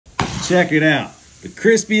Check it out. The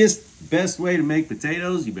crispiest, best way to make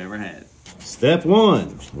potatoes you've ever had. Step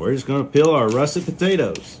one, we're just gonna peel our russet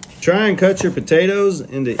potatoes. Try and cut your potatoes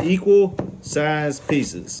into equal size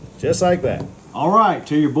pieces, just like that. All right,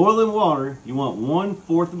 to your boiling water, you want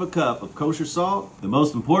 1/4 of a cup of kosher salt. The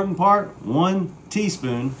most important part, 1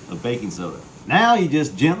 teaspoon of baking soda. Now you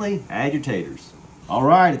just gently add your taters. All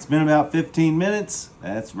right, it's been about 15 minutes.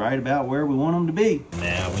 That's right about where we want them to be.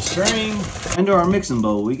 Now we strain. Into our mixing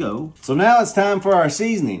bowl we go. So now it's time for our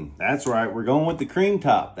seasoning. That's right, we're going with the cream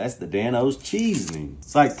top. That's the Dan-O's cheesening.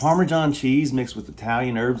 It's like Parmesan cheese mixed with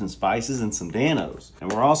Italian herbs and spices and some Dan-O's. And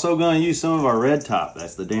we're also gonna use some of our red top.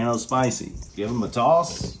 That's the Dan-O's spicy. Give them a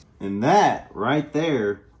toss. And that right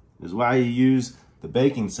there is why you use the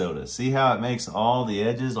baking soda. See how it makes all the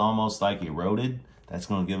edges almost like eroded? That's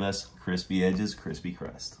gonna give us crispy edges, crispy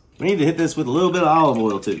crust. We need to hit this with a little bit of olive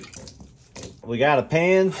oil too. We got a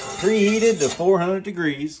pan preheated to 400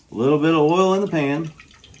 degrees. A little bit of oil in the pan.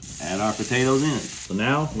 Add our potatoes in. So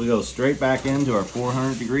now we go straight back into our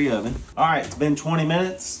 400 degree oven. All right, it's been 20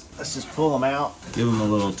 minutes. Let's just pull them out. Give them a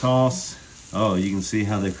little toss. Oh, you can see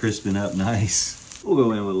how they're crisping up nice. We'll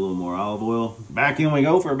go in with a little more olive oil. Back in we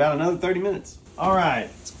go for about another 30 minutes. All right,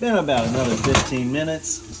 it's been about another 15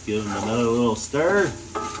 minutes. Let's give them another little stir.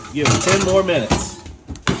 Give them 10 more minutes.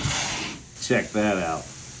 Check that out.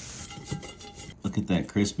 Look at that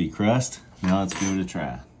crispy crust. Now let's give it a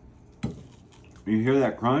try. You hear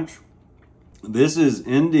that crunch? This is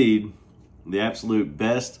indeed the absolute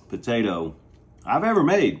best potato I've ever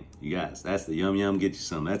made. You guys, that's the Yum Yum Get You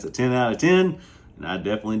Some. That's a 10 out of 10, and I'd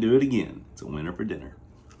definitely do it again. It's a winner for dinner.